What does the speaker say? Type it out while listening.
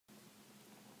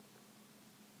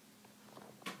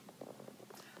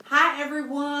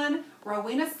everyone.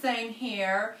 Rowena Singh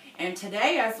here, and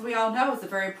today, as we all know, is a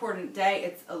very important day.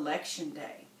 It's election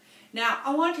day. Now,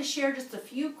 I wanted to share just a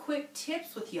few quick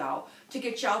tips with y'all to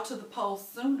get y'all to the polls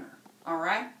sooner, all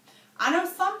right? I know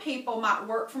some people might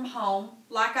work from home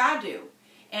like I do,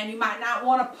 and you might not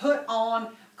want to put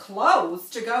on clothes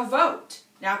to go vote.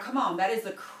 Now, come on, that is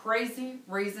a crazy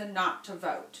reason not to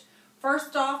vote.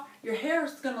 First off, your hair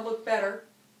is going to look better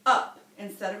up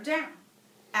instead of down.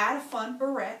 Add a fun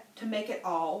barrette to make it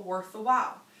all worth the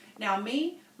while. Now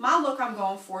my look I'm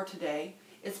going for today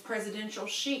is presidential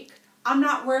chic. I'm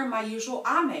not wearing my usual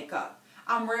eye makeup.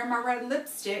 I'm wearing my red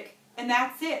lipstick, and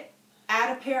that's it.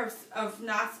 Add a pair of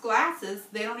nice glasses.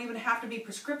 They don't even have to be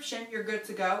prescription. You're good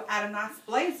to go. Add a nice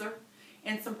blazer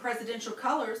and some presidential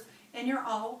colors, and you're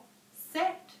all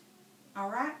set. All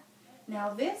right?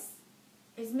 Now this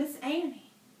is Miss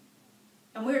Annie,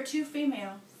 and we're two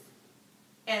females.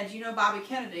 And you know Bobby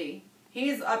Kennedy, he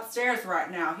is upstairs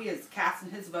right now. He is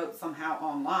casting his vote somehow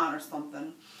online or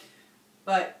something.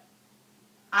 But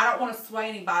I don't want to sway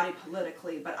anybody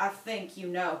politically, but I think you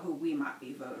know who we might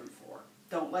be voting for.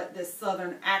 Don't let this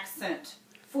southern accent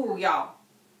fool y'all.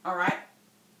 All right?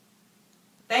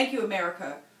 Thank you,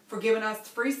 America, for giving us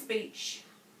free speech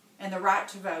and the right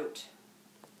to vote.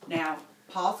 Now,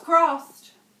 paws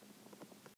crossed.